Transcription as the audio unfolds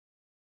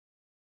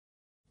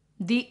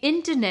The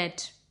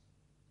Internet,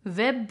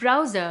 web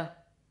browser.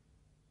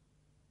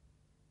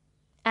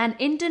 An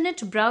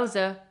internet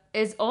browser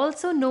is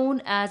also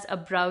known as a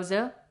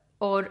browser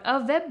or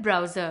a web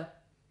browser.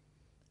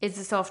 It's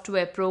a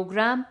software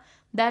program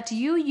that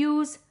you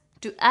use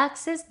to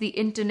access the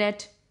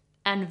internet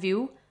and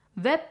view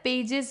web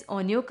pages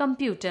on your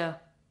computer.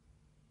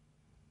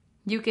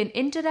 You can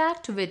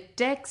interact with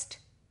text,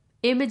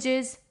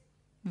 images,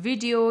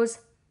 videos,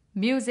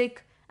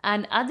 music,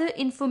 and other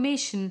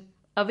information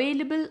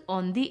available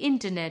on the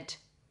internet.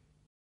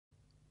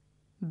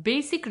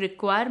 Basic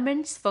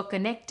requirements for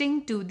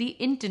connecting to the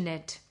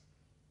internet.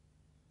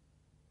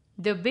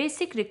 The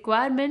basic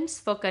requirements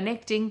for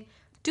connecting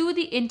to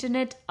the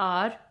internet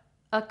are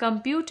a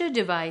computer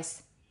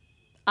device,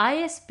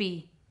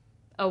 ISP,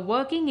 a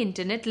working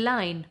internet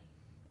line,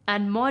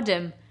 and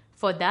modem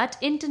for that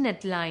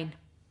internet line.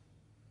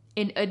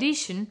 In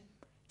addition,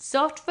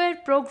 software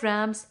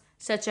programs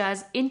such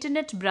as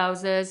internet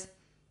browsers,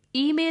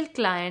 email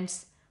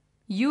clients,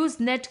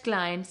 Usenet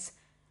clients,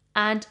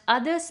 and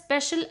other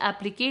special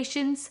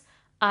applications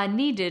are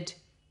needed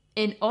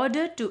in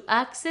order to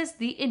access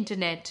the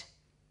internet.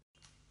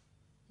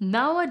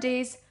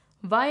 Nowadays,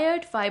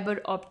 wired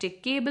fiber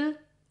optic cable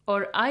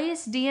or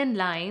ISDN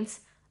lines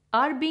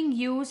are being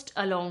used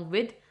along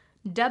with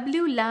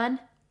WLAN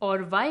or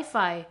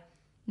Wi-Fi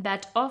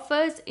that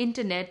offers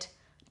internet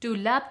to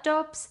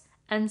laptops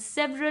and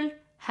several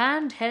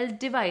handheld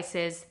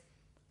devices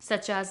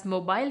such as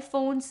mobile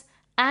phones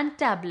and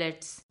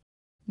tablets.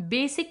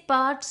 Basic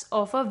parts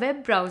of a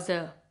web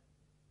browser.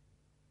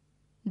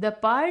 The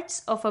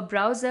parts of a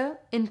browser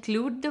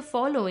include the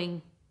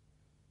following.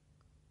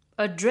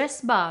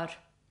 Address bar.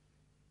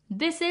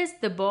 This is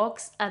the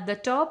box at the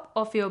top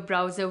of your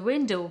browser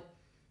window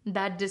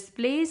that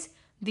displays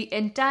the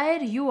entire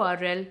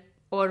URL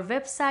or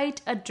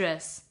website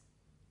address.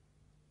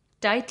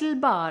 Title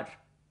bar.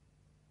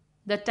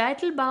 The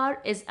title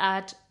bar is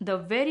at the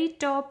very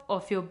top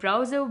of your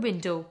browser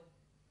window.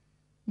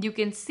 You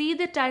can see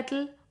the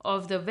title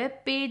of the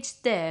web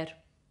page there.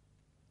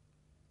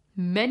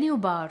 Menu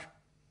bar.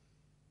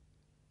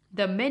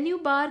 The menu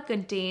bar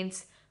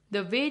contains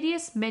the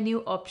various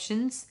menu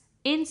options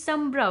in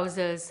some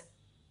browsers.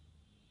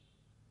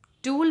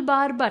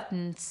 Toolbar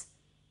buttons.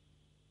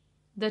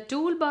 The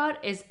toolbar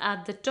is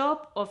at the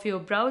top of your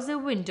browser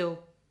window,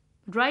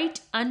 right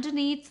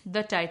underneath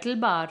the title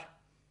bar.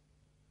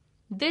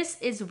 This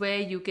is where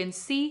you can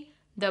see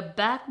the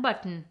back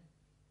button,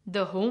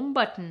 the home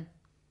button,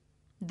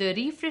 the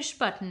refresh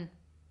button,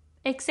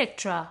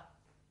 etc.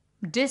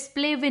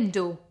 Display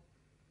window.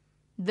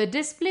 The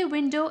display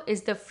window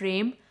is the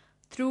frame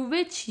through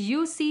which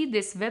you see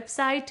this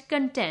website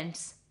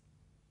contents.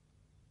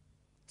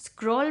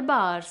 Scroll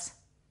bars.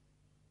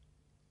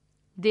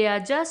 They are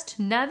just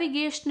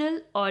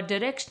navigational or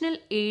directional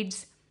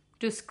aids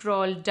to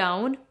scroll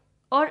down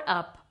or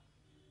up,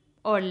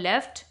 or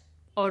left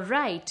or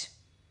right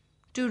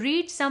to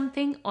read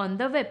something on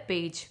the web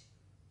page.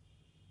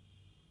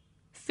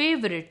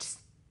 Favorites.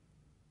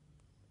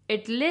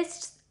 It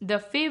lists the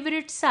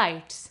favorite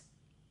sites.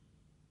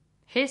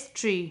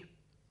 History.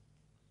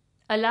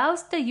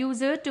 Allows the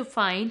user to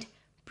find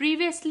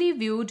previously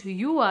viewed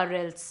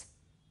URLs.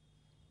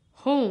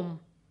 Home.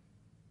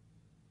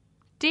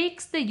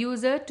 Takes the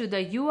user to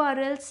the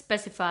URL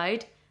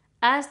specified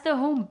as the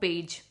home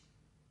page.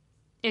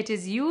 It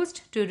is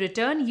used to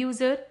return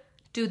user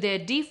to their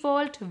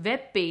default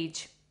web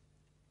page.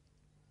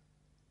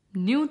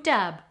 New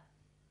tab.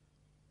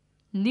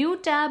 New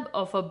tab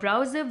of a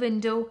browser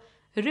window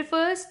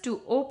refers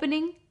to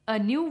opening a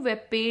new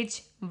web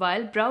page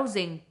while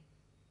browsing.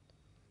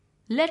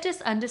 Let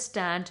us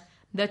understand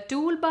the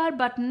toolbar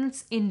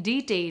buttons in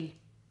detail.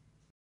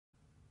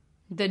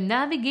 The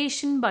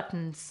navigation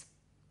buttons.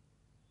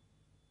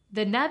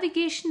 The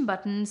navigation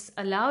buttons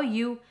allow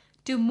you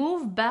to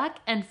move back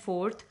and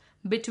forth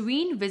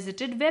between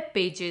visited web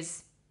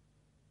pages.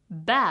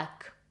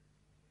 Back.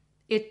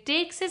 It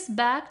takes us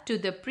back to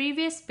the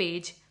previous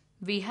page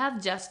we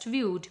have just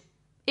viewed,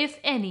 if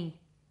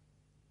any.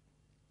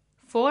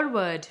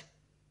 Forward.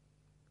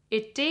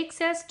 It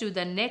takes us to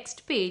the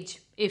next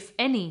page, if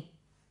any.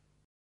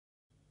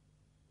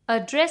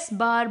 Address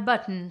bar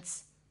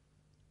buttons.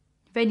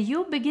 When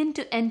you begin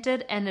to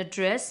enter an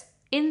address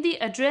in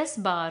the address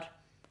bar,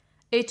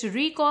 it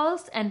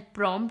recalls and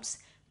prompts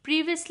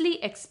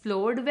previously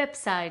explored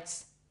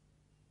websites.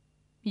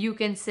 You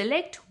can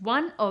select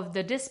one of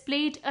the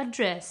displayed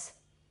address.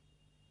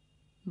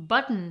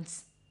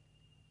 Buttons.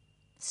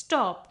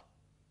 Stop.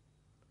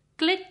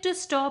 Click to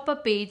stop a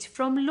page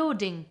from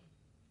loading.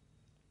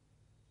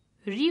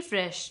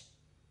 Refresh.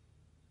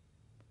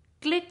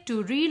 Click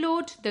to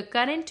reload the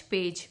current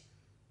page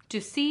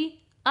to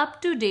see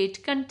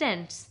up-to-date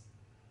contents.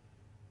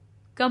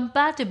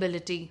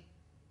 Compatibility.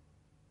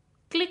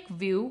 Click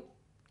View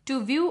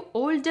to view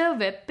older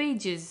web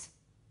pages.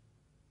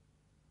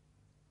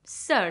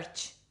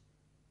 Search.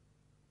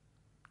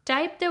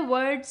 Type the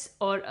words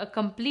or a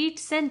complete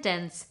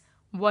sentence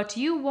what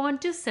you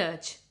want to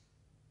search.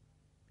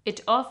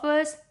 It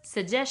offers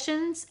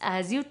suggestions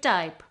as you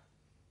type.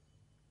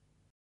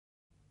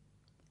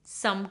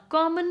 some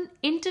common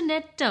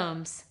internet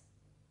terms.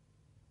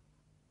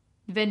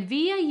 When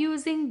we are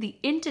using the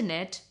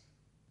internet,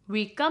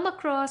 we come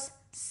across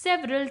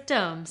several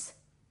terms.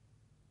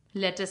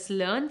 Let us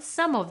learn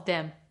some of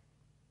them.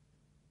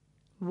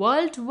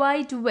 World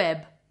Wide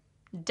Web,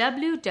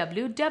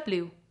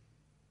 WWW.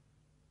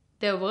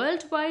 The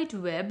World Wide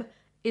Web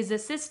is a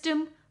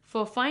system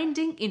for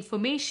finding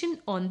information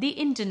on the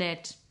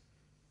internet.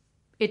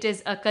 It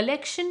is a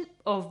collection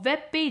of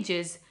web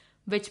pages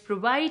which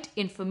provide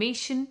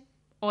information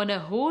on a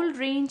whole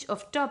range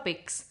of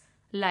topics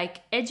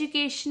like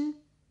education,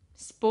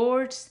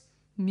 sports,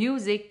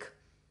 music,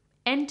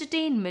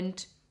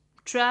 entertainment,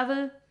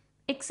 travel,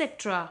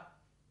 etc.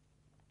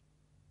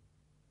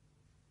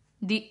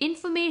 The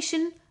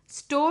information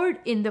stored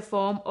in the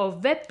form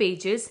of web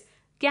pages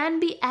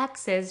can be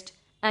accessed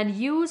and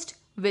used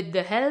with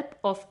the help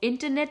of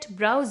internet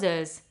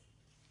browsers.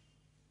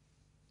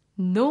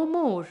 No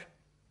more.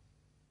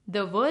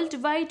 The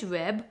World Wide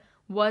Web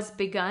was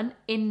begun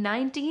in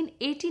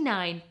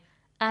 1989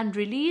 and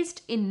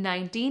released in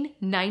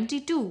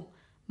 1992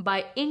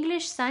 by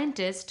English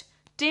scientist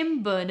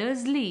Tim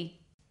Berners-Lee.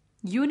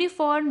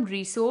 Uniform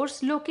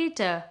Resource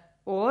Locator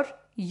or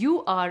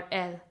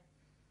URL.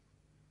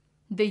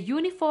 The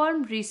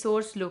Uniform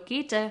Resource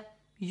Locator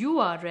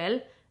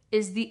URL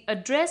is the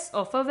address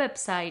of a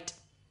website.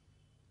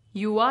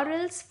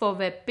 URLs for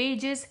web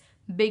pages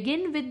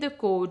begin with the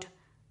code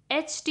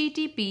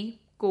http://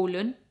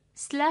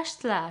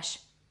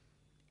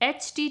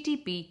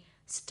 HTTP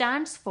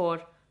stands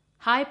for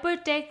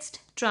Hypertext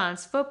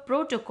Transfer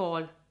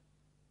Protocol.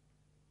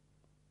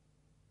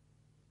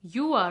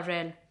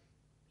 URL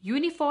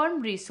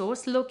Uniform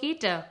Resource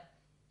Locator.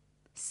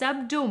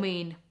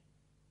 Subdomain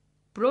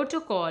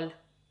Protocol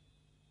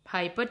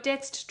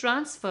Hypertext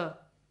Transfer.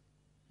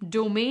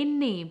 Domain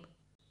name.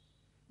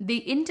 The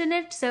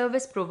Internet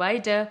Service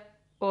Provider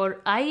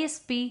or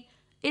ISP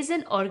is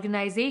an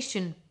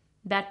organization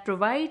that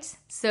provides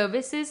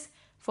services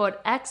for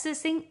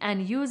accessing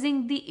and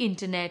using the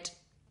Internet.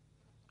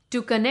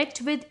 To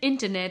connect with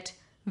Internet,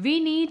 we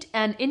need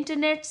an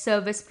Internet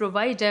Service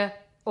Provider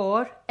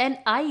or an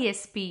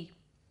ISP.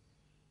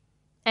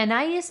 An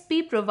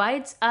ISP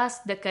provides us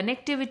the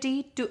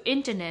connectivity to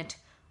Internet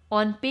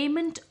on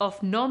payment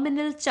of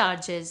nominal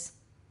charges.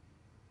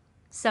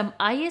 Some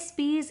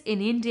ISPs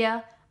in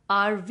India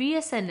are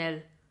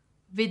VSNL,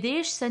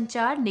 Videsh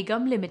Sanchar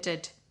Nigam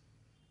Limited,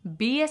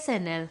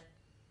 BSNL,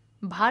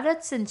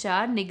 Bharat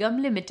Sanchar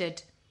Nigam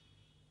Limited,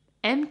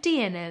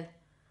 MTNL,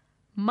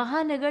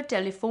 Mahanagar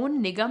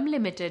Telephone Nigam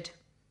Limited,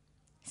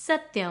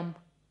 Satyam,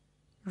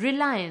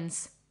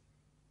 Reliance,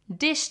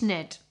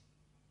 Dishnet,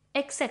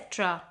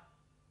 etc.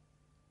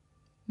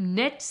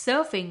 Net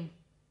surfing.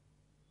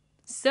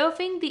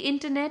 Surfing the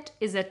internet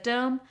is a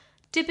term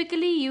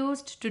typically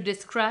used to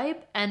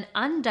describe an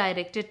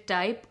undirected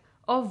type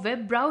of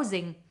web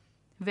browsing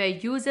where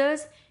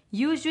users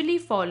usually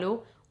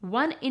follow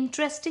one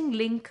interesting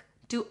link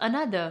to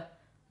another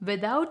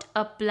without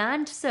a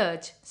planned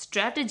search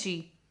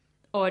strategy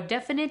or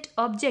definite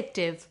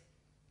objective.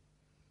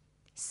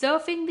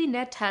 Surfing the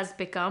net has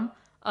become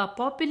a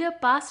popular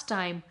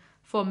pastime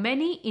for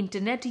many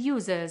internet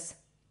users.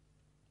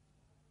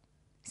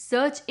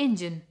 Search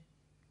engine.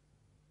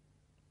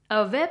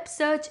 A web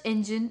search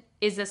engine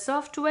is a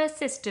software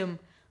system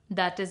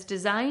that is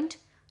designed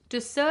to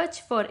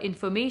search for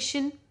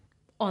information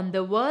on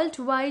the World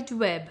Wide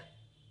Web.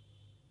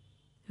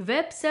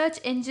 Web search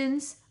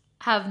engines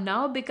have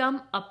now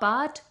become a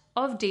part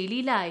of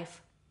daily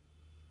life.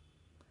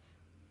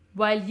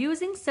 While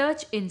using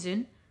search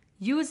engine,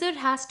 user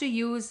has to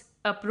use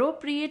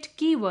appropriate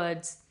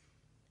keywords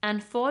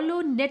and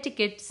follow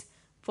netiquettes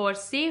for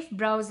safe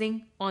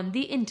browsing on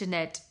the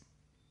internet.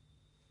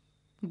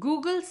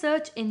 Google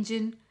search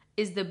engine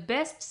is the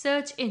best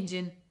search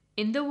engine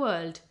in the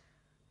world,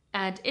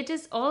 and it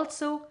is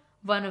also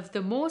one of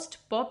the most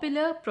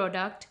popular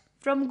product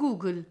from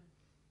Google.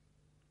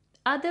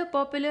 Other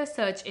popular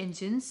search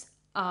engines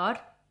are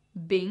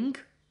Bing,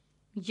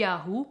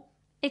 Yahoo,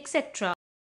 etc.